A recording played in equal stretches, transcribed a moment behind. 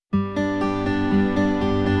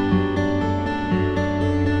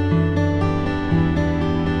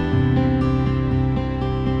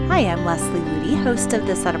I'm Leslie Ludy, host of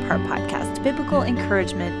the Set Apart podcast, biblical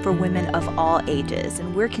encouragement for women of all ages.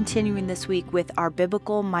 And we're continuing this week with our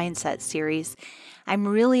biblical mindset series. I'm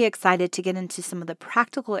really excited to get into some of the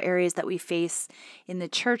practical areas that we face in the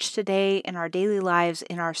church today, in our daily lives,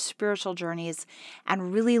 in our spiritual journeys,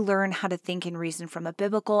 and really learn how to think and reason from a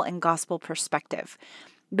biblical and gospel perspective.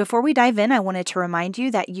 Before we dive in, I wanted to remind you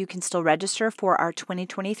that you can still register for our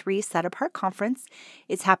 2023 Set Apart Conference.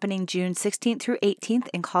 It's happening June 16th through 18th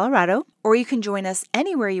in Colorado, or you can join us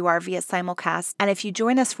anywhere you are via simulcast. And if you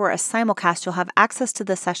join us for a simulcast, you'll have access to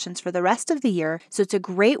the sessions for the rest of the year. So it's a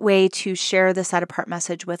great way to share the Set Apart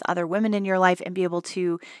message with other women in your life and be able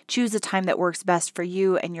to choose a time that works best for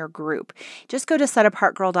you and your group. Just go to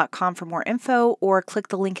setapartgirl.com for more info or click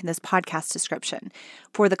the link in this podcast description.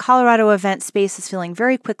 For the Colorado event, space is filling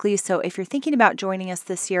very quickly, so if you're thinking about joining us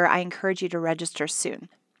this year, I encourage you to register soon.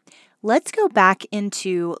 Let's go back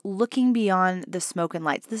into looking beyond the smoke and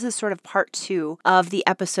lights. This is sort of part 2 of the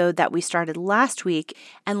episode that we started last week.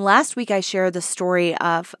 And last week I shared the story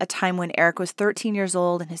of a time when Eric was 13 years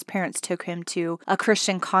old and his parents took him to a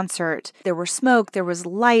Christian concert. There was smoke, there was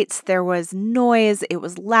lights, there was noise. It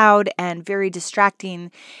was loud and very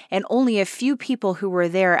distracting. And only a few people who were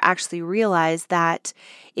there actually realized that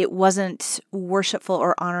it wasn't worshipful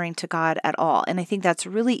or honoring to God at all. And I think that's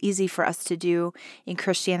really easy for us to do in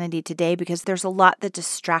Christianity today because there's a lot that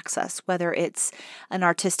distracts us, whether it's an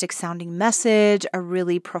artistic sounding message, a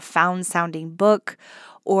really profound sounding book,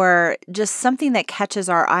 or just something that catches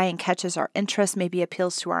our eye and catches our interest, maybe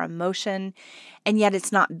appeals to our emotion, and yet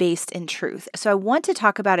it's not based in truth. So I want to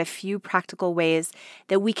talk about a few practical ways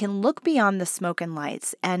that we can look beyond the smoke and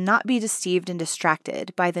lights and not be deceived and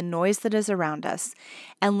distracted by the noise that is around us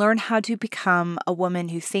and learn how to become a woman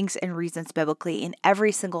who thinks and reasons biblically in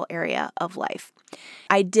every single area of life.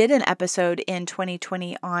 I did an episode in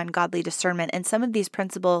 2020 on godly discernment, and some of these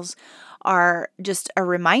principles are just a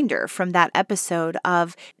reminder from that episode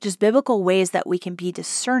of just biblical ways that we can be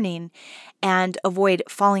discerning and avoid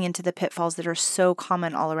falling into the pitfalls that are so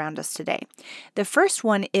common all around us today. The first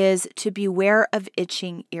one is to beware of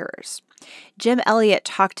itching ears. Jim Elliot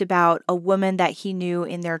talked about a woman that he knew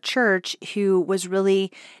in their church who was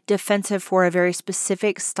really defensive for a very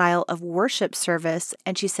specific style of worship service.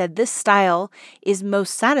 And she said, "This style is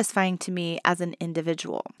most satisfying to me as an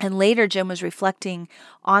individual." And later, Jim was reflecting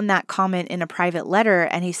on that comment in a private letter,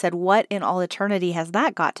 and he said, "What in all eternity has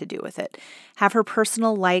that got to do with it? Have her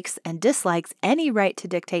personal likes and dislikes any right to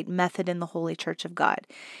dictate method in the Holy Church of God?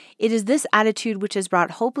 It is this attitude which has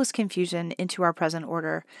brought hopeless confusion into our present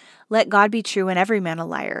order. Let God be true and every man a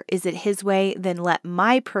liar. Is it his way? Then let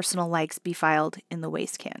my personal likes be filed in the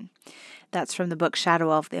waste can." That's from the book Shadow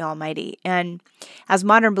of the Almighty. And as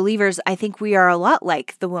modern believers, I think we are a lot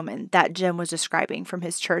like the woman that Jim was describing from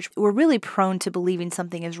his church. We're really prone to believing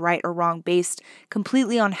something is right or wrong based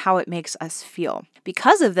completely on how it makes us feel.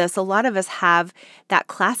 Because of this, a lot of us have that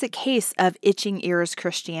classic case of itching ears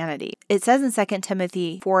Christianity. It says in 2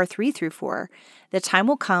 Timothy 4:3-4, "The time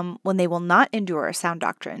will come when they will not endure sound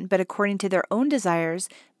doctrine, but according to their own desires,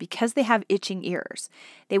 because they have itching ears.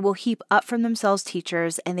 They will heap up from themselves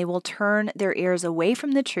teachers, and they will turn their ears away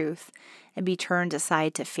from the truth and be turned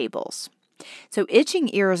aside to fables." So itching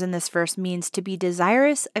ears in this verse means to be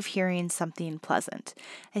desirous of hearing something pleasant.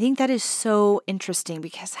 I think that is so interesting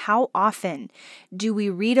because how often do we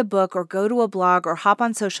read a book or go to a blog or hop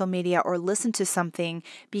on social media or listen to something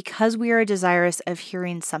because we are desirous of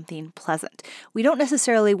hearing something pleasant? We don't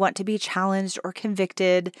necessarily want to be challenged or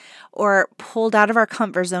convicted or pulled out of our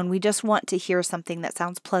comfort zone. We just want to hear something that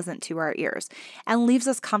sounds pleasant to our ears and leaves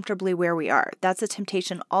us comfortably where we are. That's a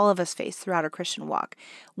temptation all of us face throughout our Christian walk.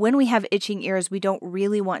 When we have itching ears, we don't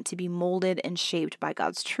really want to be molded and shaped by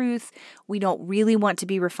God's truth. We don't really want to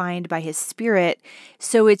be refined by His Spirit.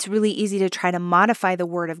 So it's really easy to try to modify the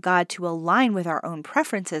Word of God to align with our own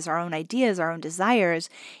preferences, our own ideas, our own desires,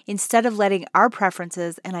 instead of letting our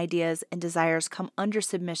preferences and ideas and desires come under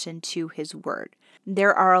submission to His Word.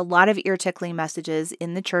 There are a lot of ear-tickling messages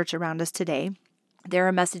in the church around us today. There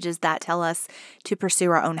are messages that tell us to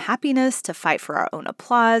pursue our own happiness, to fight for our own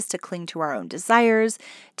applause, to cling to our own desires,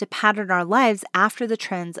 to pattern our lives after the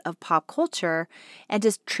trends of pop culture, and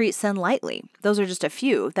to treat sin lightly. Those are just a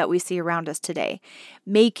few that we see around us today.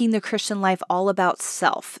 Making the Christian life all about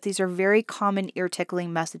self. These are very common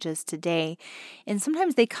ear-tickling messages today, and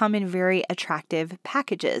sometimes they come in very attractive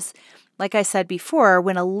packages. Like I said before,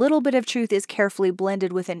 when a little bit of truth is carefully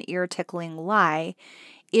blended with an ear-tickling lie,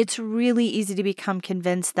 it's really easy to become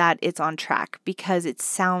convinced that it's on track because it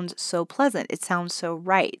sounds so pleasant. It sounds so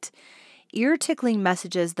right. Ear-tickling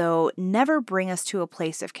messages, though, never bring us to a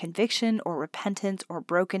place of conviction or repentance or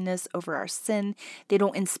brokenness over our sin. They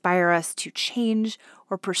don't inspire us to change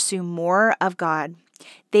or pursue more of God.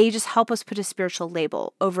 They just help us put a spiritual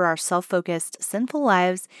label over our self-focused, sinful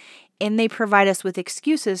lives, and they provide us with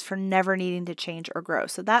excuses for never needing to change or grow.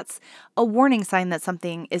 So that's a warning sign that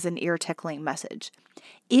something is an ear-tickling message.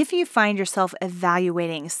 If you find yourself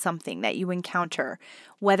evaluating something that you encounter,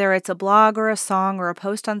 whether it's a blog or a song or a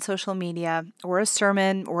post on social media or a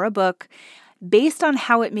sermon or a book, based on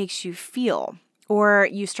how it makes you feel, or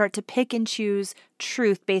you start to pick and choose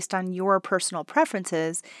truth based on your personal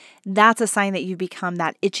preferences, that's a sign that you've become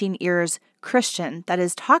that itching ears Christian that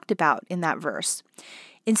is talked about in that verse.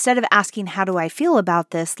 Instead of asking, how do I feel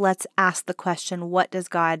about this? Let's ask the question, what does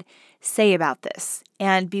God say about this?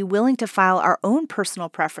 And be willing to file our own personal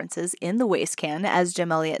preferences in the waste can, as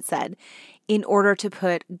Jim Elliot said, in order to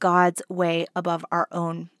put God's way above our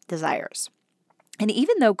own desires. And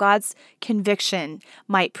even though God's conviction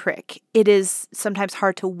might prick, it is sometimes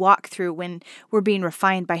hard to walk through when we're being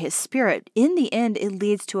refined by His Spirit. In the end, it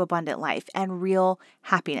leads to abundant life and real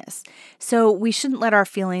happiness. So we shouldn't let our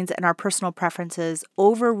feelings and our personal preferences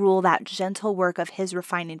overrule that gentle work of His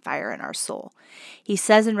refining fire in our soul. He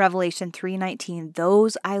says in Revelation 3:19,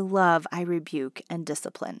 "Those I love, I rebuke and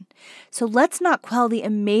discipline." So let's not quell the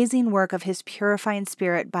amazing work of His purifying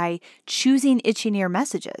Spirit by choosing itching ear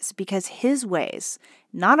messages, because His ways,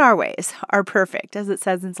 not our ways, are perfect, as it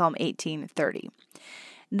says in Psalm 18:30.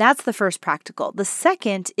 That's the first practical. The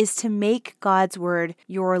second is to make God's word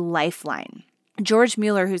your lifeline. George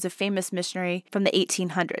Mueller, who's a famous missionary from the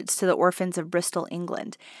 1800s to the orphans of Bristol,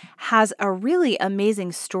 England, has a really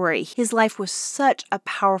amazing story. His life was such a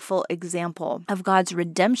powerful example of God's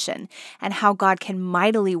redemption and how God can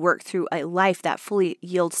mightily work through a life that fully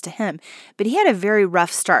yields to Him. But he had a very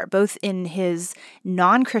rough start, both in his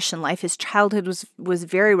non-Christian life. His childhood was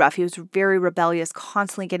very rough. He was very rebellious,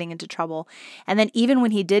 constantly getting into trouble. And then even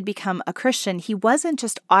when he did become a Christian, he wasn't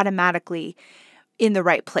just automatically in the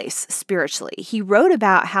right place spiritually. He wrote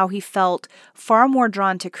about how he felt far more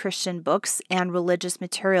drawn to Christian books and religious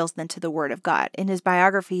materials than to the Word of God. In his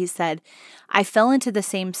biography, he said, "I fell into the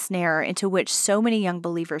same snare into which so many young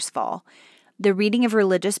believers fall, the reading of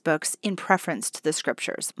religious books in preference to the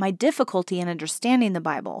Scriptures. My difficulty in understanding the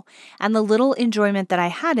Bible and the little enjoyment that I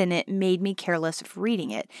had in it made me careless of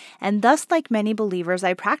reading it, and thus, like many believers,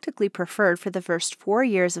 I practically preferred for the first 4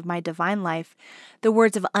 years of my divine life the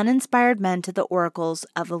words of uninspired men to the oracles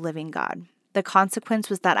of the living God. The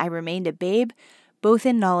consequence was that I remained a babe, both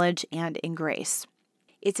in knowledge and in grace."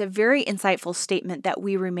 It's a very insightful statement that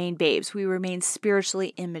we remain babes. We remain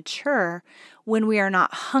spiritually immature when we are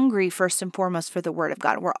not hungry first and foremost for the Word of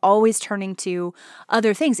God. We're always turning to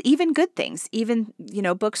other things, even good things, even,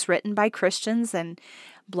 books written by Christians and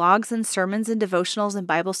blogs and sermons and devotionals and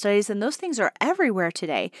Bible studies, and those things are everywhere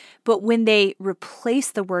today. But when they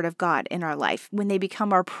replace the Word of God in our life, when they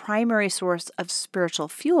become our primary source of spiritual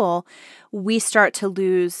fuel, we start to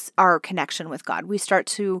lose our connection with God. We start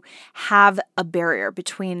to have a barrier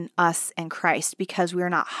between us and Christ because we are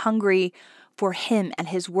not hungry for Him and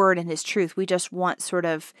His Word and His truth. We just want sort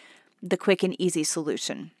of the quick and easy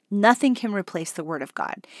solution. Nothing can replace the Word of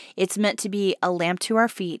God. It's meant to be a lamp to our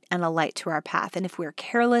feet and a light to our path. And if we're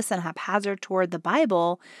careless and haphazard toward the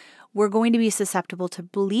Bible, we're going to be susceptible to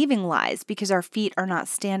believing lies because our feet are not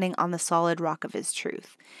standing on the solid rock of His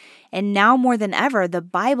truth. And now more than ever, the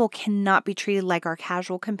Bible cannot be treated like our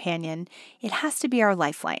casual companion. It has to be our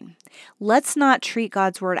lifeline. Let's not treat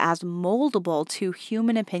God's Word as moldable to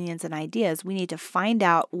human opinions and ideas. We need to find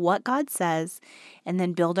out what God says and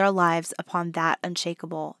then build our lives upon that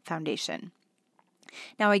unshakable foundation.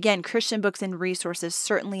 Now, again, Christian books and resources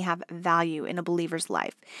certainly have value in a believer's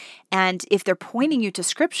life. And if they're pointing you to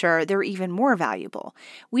Scripture, they're even more valuable.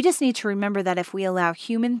 We just need to remember that if we allow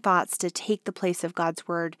human thoughts to take the place of God's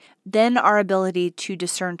Word, then our ability to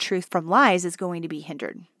discern truth from lies is going to be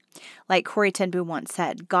hindered. Like Corrie ten Boom once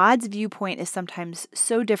said, God's viewpoint is sometimes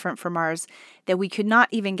so different from ours that we could not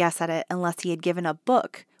even guess at it unless He had given a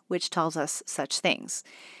book which tells us such things,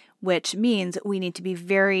 which means we need to be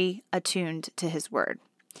very attuned to His Word.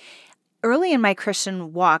 Early in my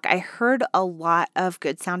Christian walk, I heard a lot of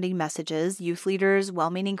good-sounding messages. Youth leaders,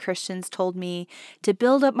 well-meaning Christians told me to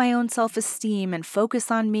build up my own self-esteem and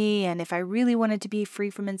focus on me, and if I really wanted to be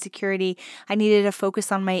free from insecurity, I needed to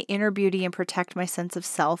focus on my inner beauty and protect my sense of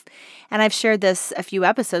self. And I've shared this a few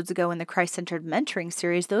episodes ago in the Christ-Centered Mentoring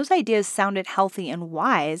series. Those ideas sounded healthy and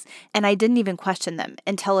wise, and I didn't even question them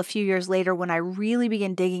until a few years later when I really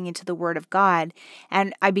began digging into the Word of God,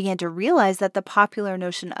 and I began to realize that the popular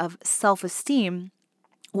notion of self-esteem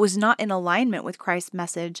was not in alignment with Christ's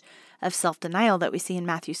message of self-denial that we see in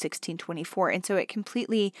Matthew 16:24. And so it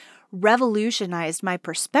completely revolutionized my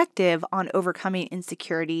perspective on overcoming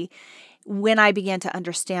insecurity when I began to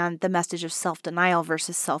understand the message of self-denial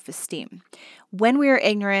versus self-esteem. When we are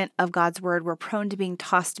ignorant of God's word, we're prone to being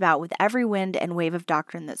tossed about with every wind and wave of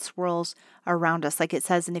doctrine that swirls around us, like it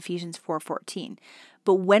says in Ephesians 4:14.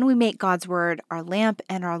 But when we make God's word our lamp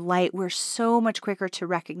and our light, we're so much quicker to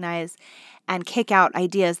recognize and kick out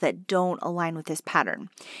ideas that don't align with this pattern.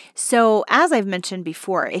 So, as I've mentioned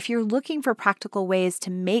before, if you're looking for practical ways to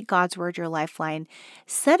make God's word your lifeline,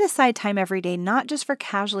 set aside time every day, not just for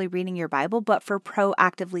casually reading your Bible, but for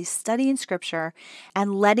proactively studying Scripture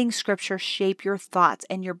and letting Scripture shape your thoughts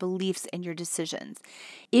and your beliefs and your decisions.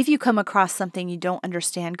 If you come across something you don't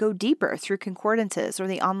understand, go deeper through concordances or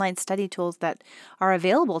the online study tools that are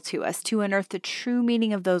available to us to unearth the true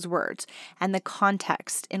meaning of those words and the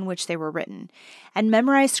context in which they were written. And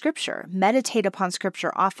memorize Scripture, meditate upon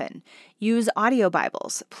Scripture often, use audio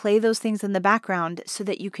Bibles, play those things in the background so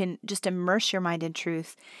that you can just immerse your mind in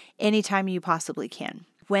truth anytime you possibly can.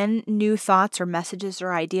 When new thoughts or messages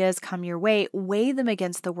or ideas come your way, weigh them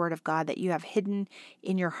against the Word of God that you have hidden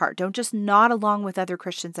in your heart. Don't just nod along with other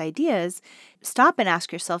Christians' ideas. Stop and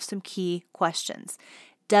ask yourself some key questions.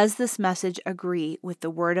 Does this message agree with the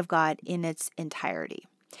Word of God in its entirety?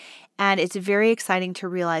 And it's very exciting to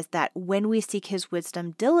realize that when we seek His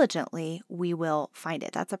wisdom diligently, we will find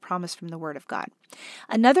it. That's a promise from the Word of God.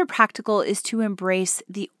 Another practical is to embrace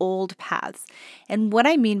the old paths. And what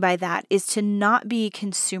I mean by that is to not be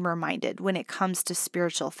consumer-minded when it comes to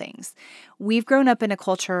spiritual things. We've grown up in a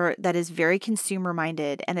culture that is very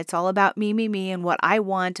consumer-minded, and it's all about me, and what I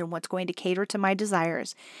want and what's going to cater to my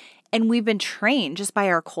desires. And we've been trained just by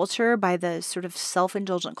our culture, by the sort of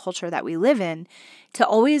self-indulgent culture that we live in, to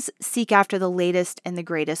always seek after the latest and the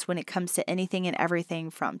greatest when it comes to anything and everything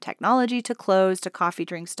from technology to clothes to coffee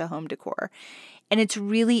drinks to home decor. And it's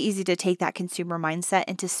really easy to take that consumer mindset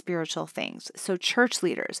into spiritual things. So church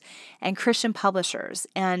leaders and Christian publishers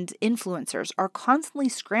and influencers are constantly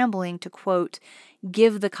scrambling to, quote,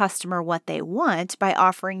 give the customer what they want by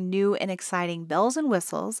offering new and exciting bells and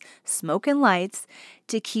whistles, smoke and lights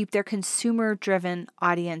to keep their consumer-driven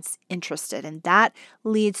audience interested. And that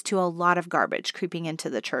leads to a lot of garbage creeping into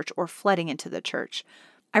the church or flooding into the church.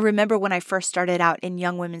 I remember when I first started out in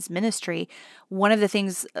young women's ministry, one of the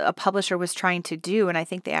things a publisher was trying to do, and I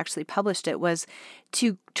think they actually published it, was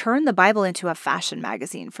to turn the Bible into a fashion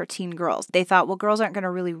magazine for teen girls. They thought, well, girls aren't going to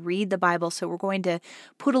really read the Bible, so we're going to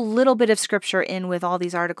put a little bit of scripture in with all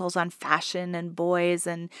these articles on fashion and boys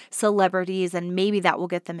and celebrities, and maybe that will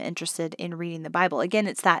get them interested in reading the Bible. Again,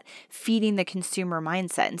 it's that feeding the consumer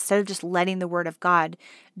mindset. Instead of just letting the Word of God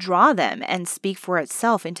draw them and speak for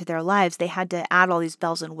itself into their lives, they had to add all these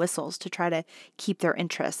bells and whistles to try to keep their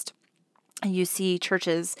interest. And you see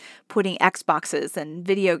churches putting Xboxes and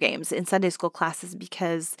video games in Sunday school classes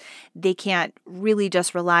because they can't really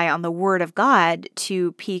just rely on the Word of God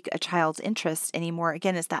to pique a child's interest anymore.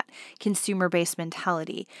 Again, it's that consumer-based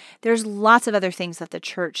mentality. There's lots of other things that the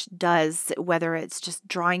church does, whether it's just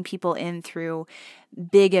drawing people in through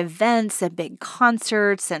big events and big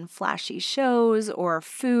concerts and flashy shows or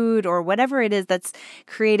food or whatever it is that's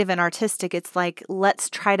creative and artistic. It's like, let's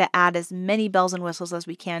try to add as many bells and whistles as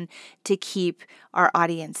we can to keep our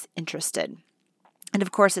audience interested. And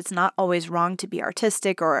of course, it's not always wrong to be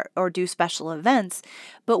artistic or do special events,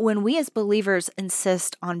 but when we as believers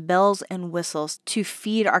insist on bells and whistles to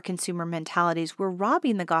feed our consumer mentalities, we're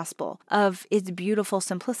robbing the gospel of its beautiful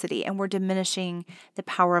simplicity, and we're diminishing the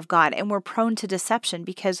power of God, and we're prone to deception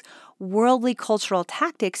because worldly cultural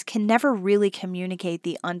tactics can never really communicate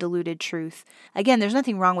the undiluted truth. Again, there's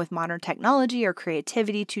nothing wrong with modern technology or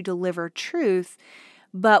creativity to deliver truth,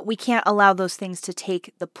 but we can't allow those things to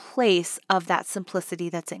take the place of that simplicity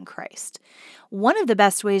that's in Christ. One of the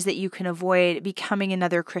best ways that you can avoid becoming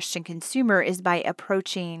another Christian consumer is by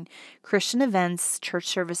approaching Christian events, church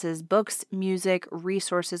services, books, music,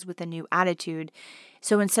 resources with a new attitude.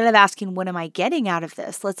 So instead of asking, what am I getting out of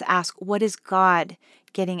this? Let's ask, what is God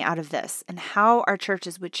getting out of this? And how our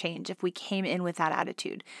churches would change if we came in with that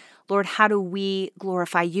attitude. Lord, how do we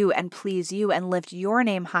glorify you and please you and lift your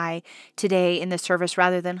name high today in the service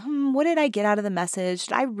rather than, what did I get out of the message?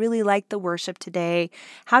 Did I really like the worship today?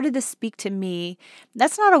 How did this speak to me?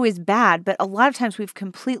 That's not always bad, but a lot of times we've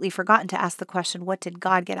completely forgotten to ask the question, what did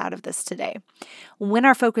God get out of this today? When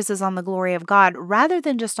our focus is on the glory of God rather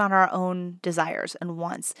than just on our own desires and everyone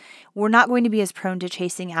wants. We're not going to be as prone to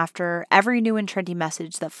chasing after every new and trendy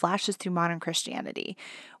message that flashes through modern Christianity.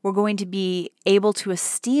 We're going to be able to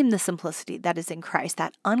esteem the simplicity that is in Christ,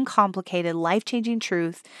 that uncomplicated, life-changing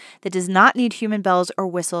truth that does not need human bells or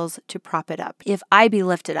whistles to prop it up. If I be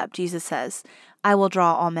lifted up, Jesus says, I will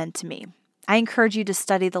draw all men to me. I encourage you to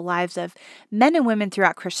study the lives of men and women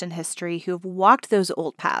throughout Christian history who have walked those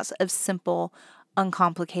old paths of simple,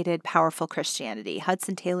 uncomplicated, powerful Christianity.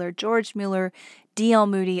 Hudson Taylor, George Mueller, D.L.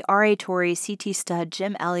 Moody, R.A. Torrey, C.T. Studd,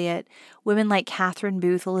 Jim Elliot, women like Catherine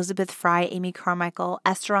Booth, Elizabeth Fry, Amy Carmichael,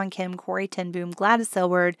 Esther on Kim, Corrie ten Boom, Gladys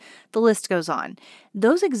Aylward, the list goes on.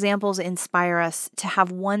 Those examples inspire us to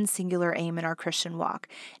have one singular aim in our Christian walk,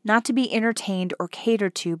 not to be entertained or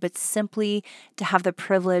catered to, but simply to have the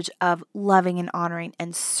privilege of loving and honoring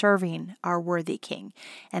and serving our worthy King.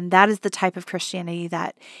 And that is the type of Christianity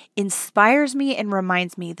that inspires me and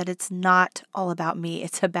reminds me that it's not all about me,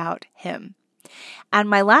 it's about Him. And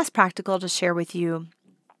my last practical to share with you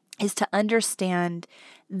is to understand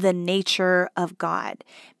the nature of God.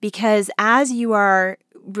 Because as you are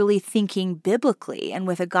really thinking biblically and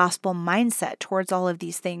with a gospel mindset towards all of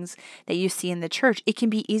these things that you see in the church, it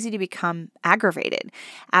can be easy to become aggravated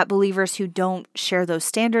at believers who don't share those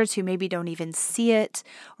standards, who maybe don't even see it,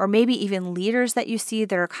 or maybe even leaders that you see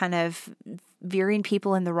that are kind of veering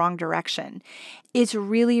people in the wrong direction. It's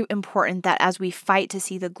really important that as we fight to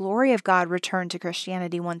see the glory of God return to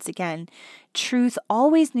Christianity once again, truth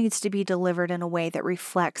always needs to be delivered in a way that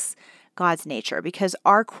reflects God's nature, because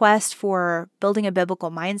our quest for building a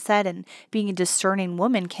biblical mindset and being a discerning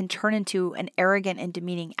woman can turn into an arrogant and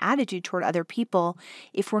demeaning attitude toward other people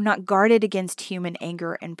if we're not guarded against human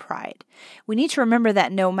anger and pride. We need to remember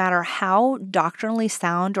that no matter how doctrinally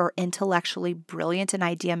sound or intellectually brilliant an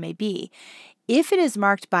idea may be, if it is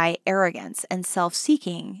marked by arrogance and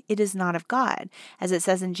self-seeking, it is not of God. As it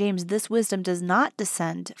says in James, this wisdom does not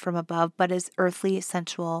descend from above, but is earthly,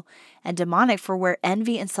 sensual, and demonic. For where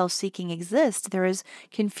envy and self-seeking exist, there is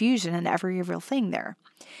confusion and every evil thing there.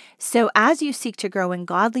 So as you seek to grow in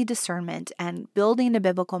godly discernment and building a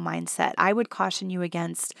biblical mindset, I would caution you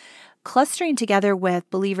against clustering together with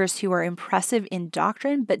believers who are impressive in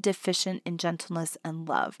doctrine but deficient in gentleness and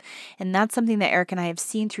love. And that's something that Eric and I have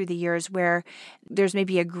seen through the years, where there's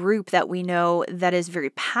maybe a group that we know that is very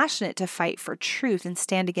passionate to fight for truth and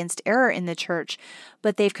stand against error in the church,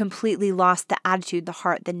 but they've completely lost the attitude, the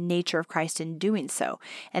heart, the nature of Christ in doing so.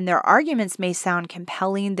 And their arguments may sound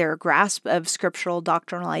compelling, their grasp of scriptural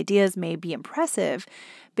doctrinal ideas may be impressive,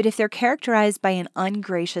 but if they're characterized by an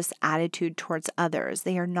ungracious attitude towards others,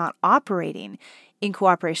 they are not operating in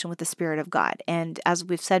cooperation with the Spirit of God. And as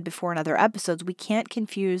we've said before in other episodes, we can't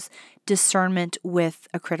confuse discernment with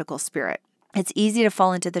a critical spirit. It's easy to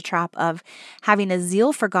fall into the trap of having a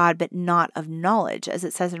zeal for God, but not of knowledge, as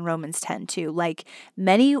it says in Romans 10:2, like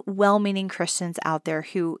many well-meaning Christians out there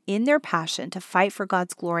who, in their passion to fight for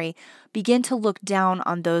God's glory, begin to look down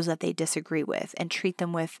on those that they disagree with and treat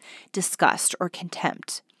them with disgust or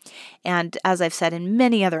contempt. And as I've said in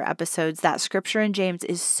many other episodes, that scripture in James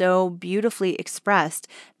is so beautifully expressed.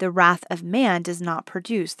 The wrath of man does not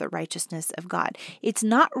produce the righteousness of God. It's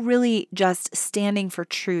not really just standing for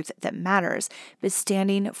truth that matters, but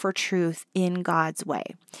standing for truth in God's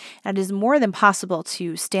way. And it is more than possible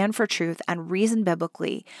to stand for truth and reason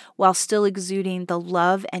biblically while still exuding the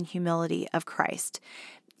love and humility of Christ.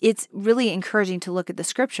 It's really encouraging to look at the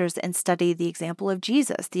scriptures and study the example of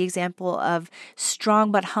Jesus, the example of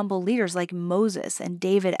strong but humble leaders like Moses and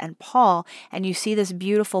David and Paul. And you see this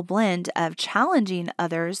beautiful blend of challenging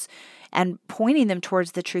others and pointing them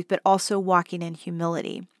towards the truth, but also walking in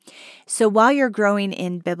humility. So while you're growing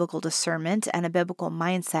in biblical discernment and a biblical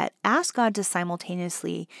mindset, ask God to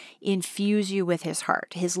simultaneously infuse you with His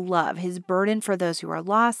heart, His love, His burden for those who are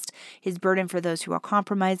lost, His burden for those who are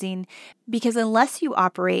compromising. Because unless you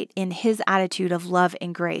operate in His attitude of love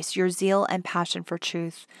and grace, your zeal and passion for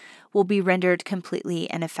truth will be rendered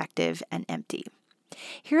completely ineffective and empty.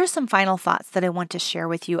 Here are some final thoughts that I want to share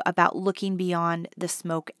with you about looking beyond the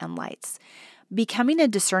smoke and lights. Becoming a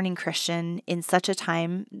discerning Christian in such a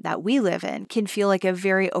time that we live in can feel like a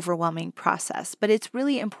very overwhelming process, but it's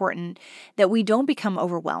really important that we don't become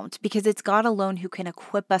overwhelmed, because it's God alone who can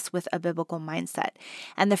equip us with a biblical mindset.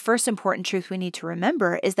 And the first important truth we need to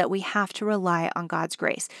remember is that we have to rely on God's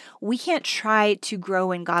grace. We can't try to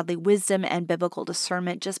grow in godly wisdom and biblical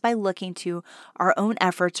discernment just by looking to our own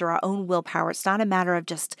efforts or our own willpower. It's not a matter of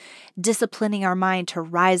just disciplining our mind to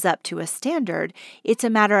rise up to a standard. It's a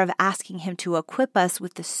matter of asking Him to equip us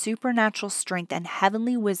with the supernatural strength and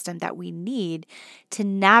heavenly wisdom that we need to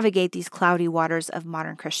navigate these cloudy waters of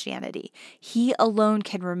modern Christianity. He alone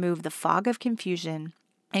can remove the fog of confusion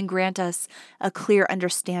and grant us a clear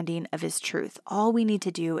understanding of his truth. All we need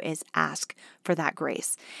to do is ask for that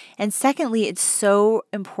grace. And secondly, it's so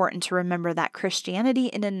important to remember that Christianity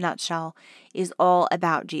in a nutshell is all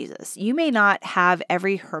about Jesus. You may not have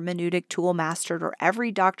every hermeneutic tool mastered or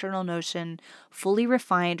every doctrinal notion fully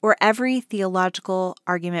refined or every theological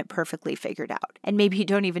argument perfectly figured out. And maybe you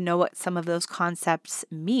don't even know what some of those concepts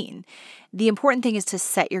mean. The important thing is to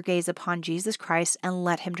set your gaze upon Jesus Christ and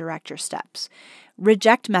let him direct your steps.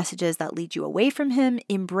 Reject messages that lead you away from him.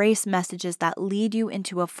 Embrace messages that lead you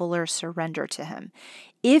into a fuller surrender to him.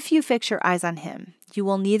 If you fix your eyes on him, you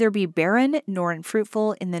will neither be barren nor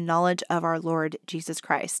unfruitful in the knowledge of our Lord Jesus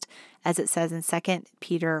Christ, as it says in 2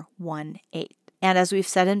 Peter 1:8. And as we've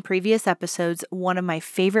said in previous episodes, one of my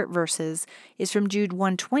favorite verses is from Jude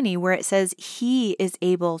 1:20, where it says, he is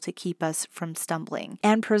able to keep us from stumbling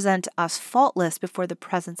and present us faultless before the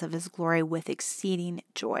presence of his glory with exceeding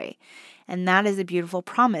joy. And that is a beautiful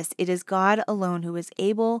promise. It is God alone who is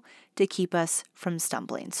able to keep us from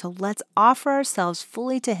stumbling. So let's offer ourselves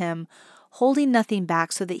fully to him, holding nothing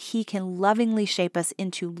back so that he can lovingly shape us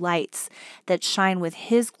into lights that shine with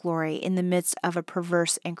his glory in the midst of a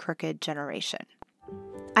perverse and crooked generation.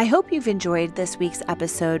 I hope you've enjoyed this week's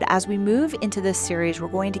episode. As we move into this series, we're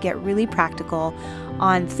going to get really practical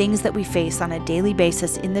on things that we face on a daily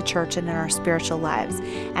basis in the church and in our spiritual lives,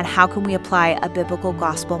 and how can we apply a biblical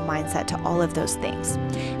gospel mindset to all of those things.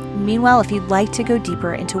 Meanwhile, if you'd like to go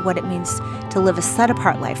deeper into what it means to live a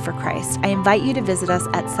set-apart life for Christ, I invite you to visit us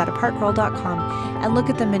at setapartgirl.com and look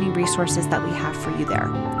at the many resources that we have for you there.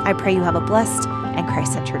 I pray you have a blessed and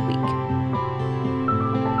Christ-centered week.